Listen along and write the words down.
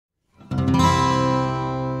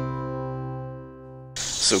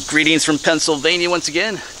So greetings from Pennsylvania once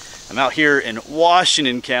again. I'm out here in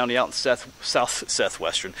Washington County, out in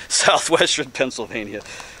southwestern Pennsylvania,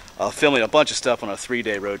 filming a bunch of stuff on a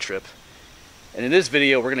 3-day road trip. And in this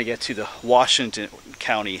video, we're going to get to the Washington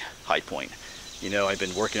County high point. You know, I've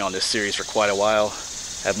been working on this series for quite a while.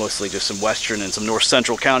 I have mostly just some western and some north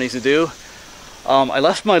central counties to do. I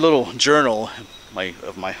left my little journal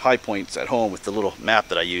of my high points at home with the little map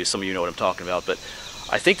that I use. Some of you know what I'm talking about, but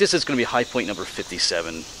I think this is going to be high point number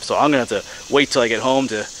 57. So I'm going to have to wait till I get home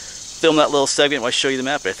to film that little segment where I show you the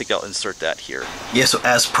map, but I think I'll insert that here. Yeah, so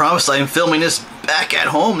as promised, I am filming this back at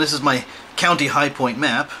home. This is my county high point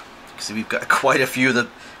map. See, we've got quite a few of the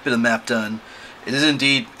bit of map done. It is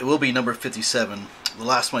indeed, it will be number 57. The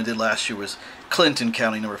last one I did last year was Clinton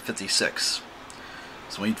County, number 56.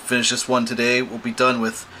 So when we finish this one today, we'll be done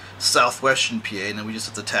with southwestern PA, and then we just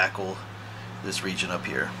have to tackle this region up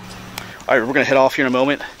here. All right, we're going to head off here in a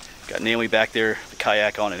moment. Got Naomi back there, the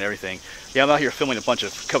kayak on and everything. Yeah, I'm out here filming a bunch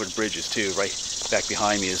of covered bridges too. Right back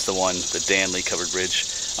behind me is the one, the Danley covered bridge.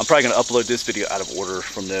 I'm probably going to upload this video out of order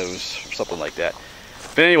from those or something like that.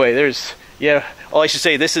 But anyway, I should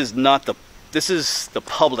say, this is the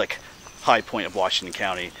public high point of Washington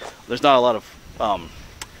County. There's not a lot of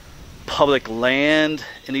public land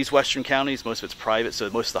in these western counties. Most of it's private, so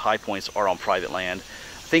most of the high points are on private land.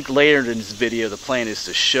 I think later in this video, the plan is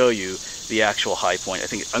to show you the actual high point. I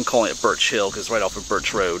think I'm calling it Birch Hill because it's right off of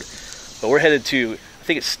Birch Road. But we're headed to, I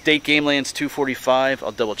think it's State Game Lands 245.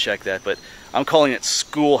 I'll double check that, but I'm calling it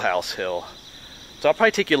Schoolhouse Hill. So I'll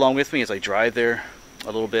probably take you along with me as I drive there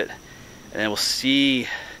a little bit, and then we'll see.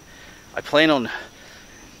 I don't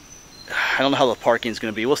know how the parking is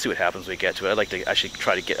going to be. We'll see what happens when we get to it. I'd like to actually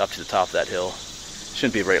try to get up to the top of that hill.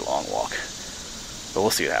 Shouldn't be a very long walk, but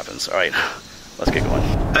we'll see what happens. All right, let's get going.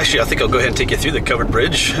 Actually, I think I'll go ahead and take you through the covered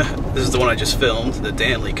bridge. This is the one I just filmed, the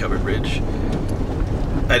Danley covered bridge.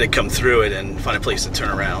 I had to come through it and find a place to turn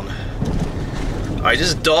around. All right, this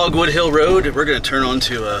is Dogwood Hill Road. We're going to turn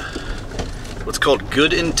onto what's called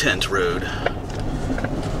Good Intent Road.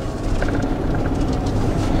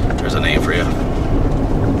 There's a name for you.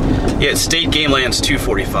 Yeah, it's State Game Lands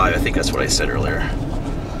 245. I think that's what I said earlier.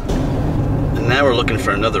 And now we're looking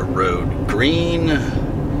for another road. Greenham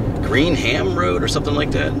Road or something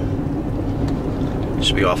like that.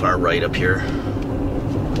 Should be off on our right up here.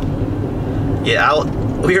 Yeah,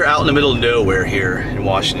 we're out in the middle of nowhere here in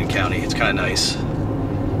Washington County. It's kind of nice.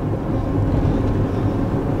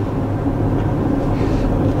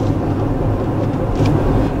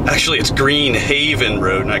 Actually, it's Green Haven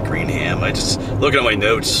Road, not Greenham. I just, looking at my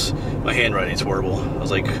notes, my handwriting's horrible. I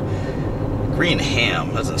was like,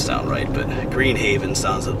 Greenham doesn't sound right, but Green Haven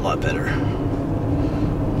sounds a lot better.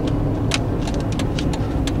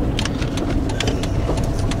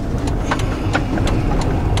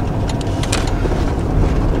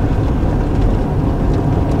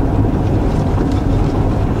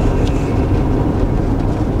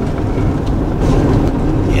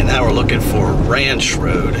 And now we're looking for Ranch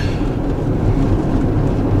Road.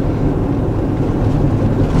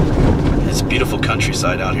 It's beautiful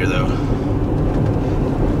countryside out here, though.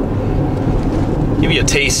 Give you a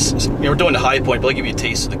taste. You know, we're doing the high point, but I'll give you a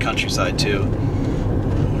taste of the countryside too.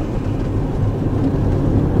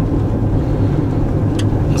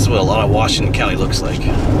 This is what a lot of Washington County looks like.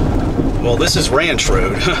 Well, this is Ranch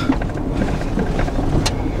Road.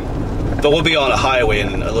 But we'll be on a highway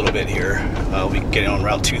in a little bit here. We'll be getting on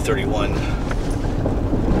Route 231.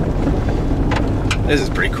 This is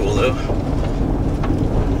pretty cool, though.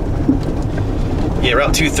 Yeah,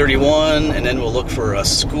 Route 231, and then we'll look for a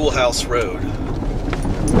Schoolhouse Road.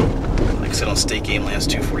 Like I said, on State Game Lands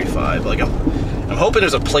 245. Like I'm hoping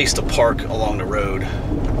there's a place to park along the road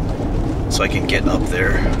so I can get up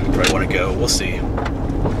there where I want to go. We'll see.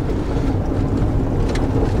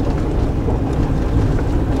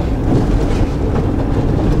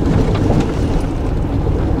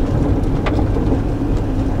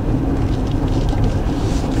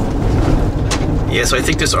 Yeah, so I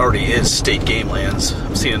think this already is State Game Lands.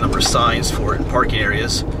 I'm seeing a number of signs for it in parking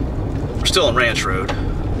areas. We're still on Ranch Road.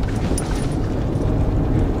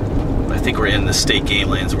 I think we're in the State Game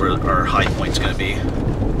Lands where our high point's going to be.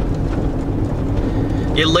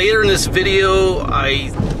 Yeah, later in this video,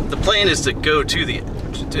 the plan is to go to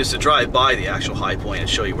drive by the actual high point and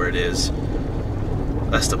show you where it is.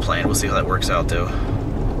 That's the plan. We'll see how that works out, though.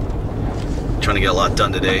 Trying to get a lot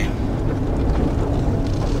done today.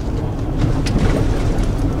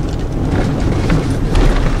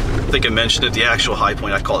 I think I mentioned it, the actual high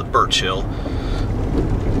point, I call it Birch Hill.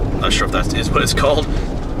 Not sure if that is what it's called.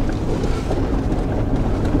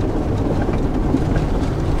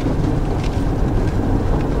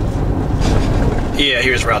 Yeah,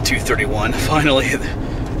 here's Route 231. Finally,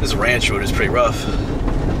 this ranch road is pretty rough.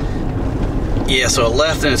 Yeah, so a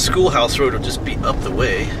left and a Schoolhouse road will just be up the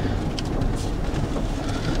way.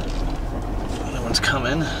 No one's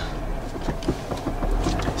coming,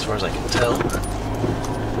 as far as I can tell.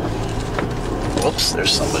 Whoops,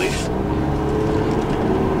 there's somebody. It's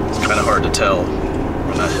kind of hard to tell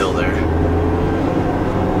on that hill there.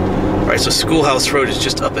 Alright, so Schoolhouse road is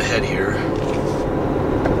just up ahead here.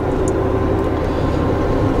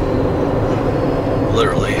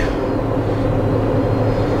 Literally.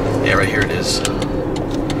 Yeah, right here it is.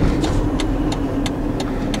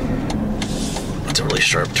 That's a really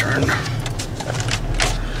sharp turn.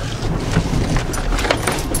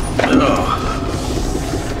 Oh.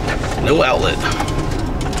 No outlet.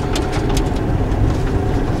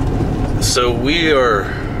 So we are,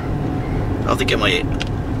 I'll have to get my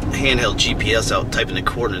handheld GPS out, typing the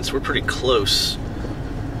coordinates. We're pretty close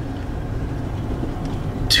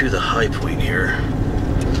to the high point here.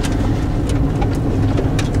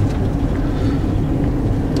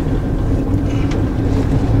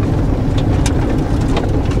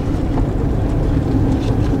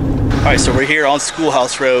 Alright, so we're here on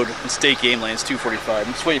Schoolhouse Road in State Game Lands 245.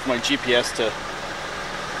 I'm just waiting for my GPS to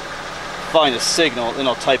find a signal, then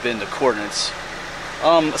I'll type in the coordinates.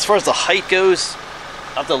 As far as the height goes,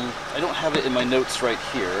 I don't have it in my notes right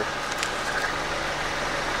here.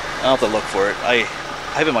 I'll have to look for it. I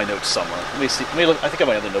have it in my notes somewhere. Let me see. Let me look. I think I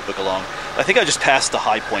might have the notebook along. I think I just passed the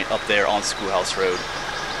high point up there on Schoolhouse Road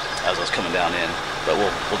as I was coming down in, but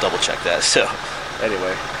we'll double check that. So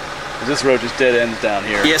anyway, this road just dead ends down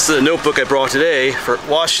here. Yes, the notebook I brought today for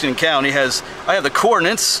Washington County I have the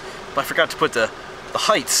coordinates, but I forgot to put the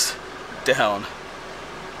heights down.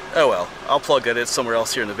 Oh well, I'll plug that in somewhere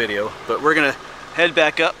else here in the video. But we're gonna head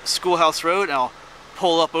back up Schoolhouse Road, and I'll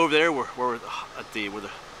pull up over there where the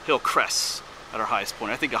hill crests at our highest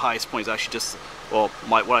point. I think the highest point is actually just, well,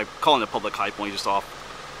 what I'm calling the public high point, just off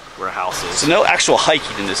where a house is. So no actual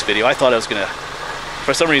hiking in this video. I thought I was gonna,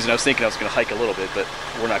 for some reason I was thinking I was gonna hike a little bit, but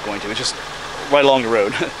we're not going to. It's just right along the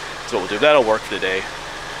road. That's what we'll do. That'll work for the day.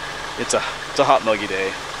 It's a hot, muggy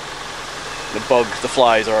day. The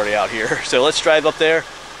flies are already out here. So let's drive up there.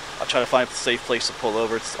 I'll try to find a safe place to pull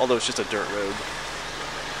over, although it's just a dirt road.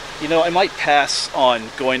 You know, I might pass on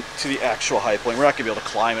going to the actual high point. We're not going to be able to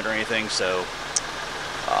climb it or anything, so...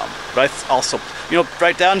 but I also, you know,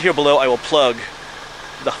 right down here below, I will plug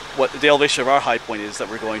what the elevation of our high point is that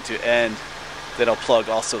we're going to, and then I'll plug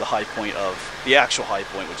also the high point of the actual high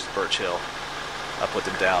point, which is Birch Hill. I'll put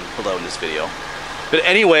them down below in this video. But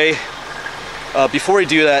anyway, before we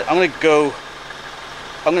do that, I'm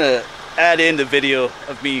gonna add in the video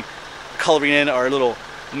of me coloring in our little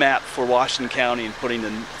map for Washington County and putting I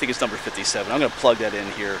think it's number 57. I'm gonna plug that in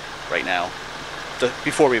here right now,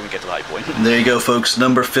 before we even get to the high point. And there you go, folks,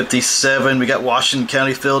 number 57. We got Washington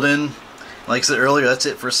County filled in. Like I said earlier, that's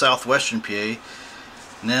it for southwestern PA.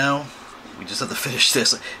 Now, we just have to finish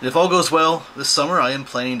this. And if all goes well this summer, I am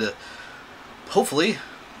planning to hopefully,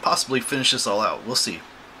 possibly finish this all out. We'll see.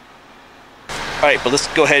 Alright, but let's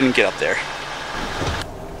go ahead and get up there.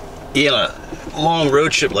 Yeah, a long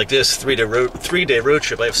road trip like this, three-day road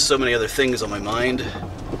trip, I have so many other things on my mind.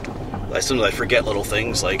 Sometimes I forget little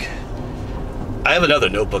things, like I have another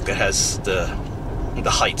notebook that has the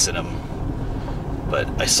heights in them. But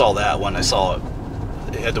I saw that one. I saw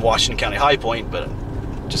it had the Washington County high point, but it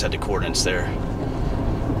just had the coordinates there.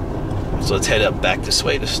 So let's head up back this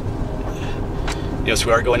way. Just, you know, so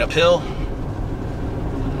we are going uphill.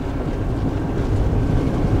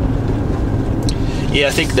 Yeah,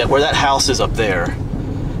 I think that where that house is up there,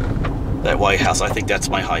 that white house, I think that's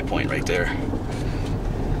my high point right there.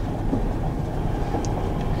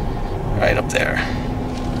 Right up there.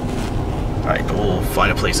 Alright, we'll find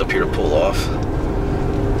a place up here to pull off.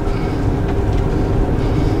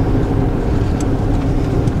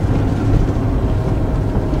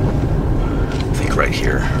 I think right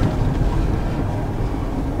here.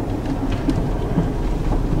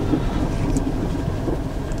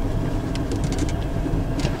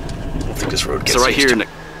 This road gets so right here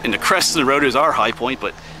in the crest of the road is our high point,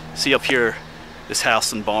 but see up here, this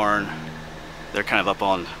house and barn, they're kind of up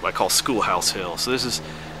on what I call Schoolhouse Hill. So this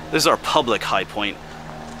is our public high point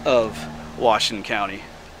of Washington County.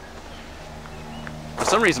 For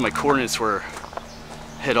some reason my coordinates were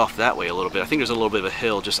head off that way a little bit. I think there's a little bit of a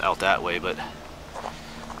hill just out that way, but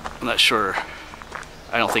I'm not sure.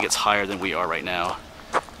 I don't think it's higher than we are right now.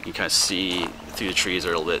 You can kind of see through the trees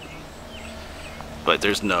there a little bit. But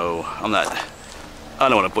there's no, I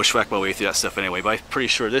don't want to bushwhack my way through that stuff anyway, but I'm pretty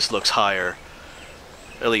sure this looks higher,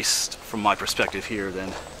 at least from my perspective here,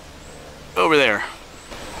 than over there.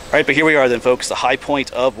 Alright, but here we are then, folks, the high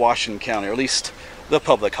point of Washington County, or at least the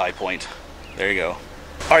public high point. There you go.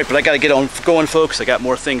 Alright, but I gotta get on going, folks. I got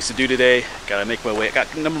more things to do today. Gotta make my way. I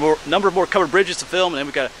got a number more covered bridges to film, and then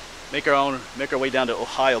we gotta make our way down to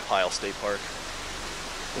Ohiopyle State Park.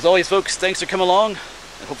 As always, folks, thanks for coming along,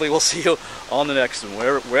 and hopefully we'll see you on the next one,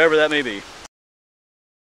 wherever that may be.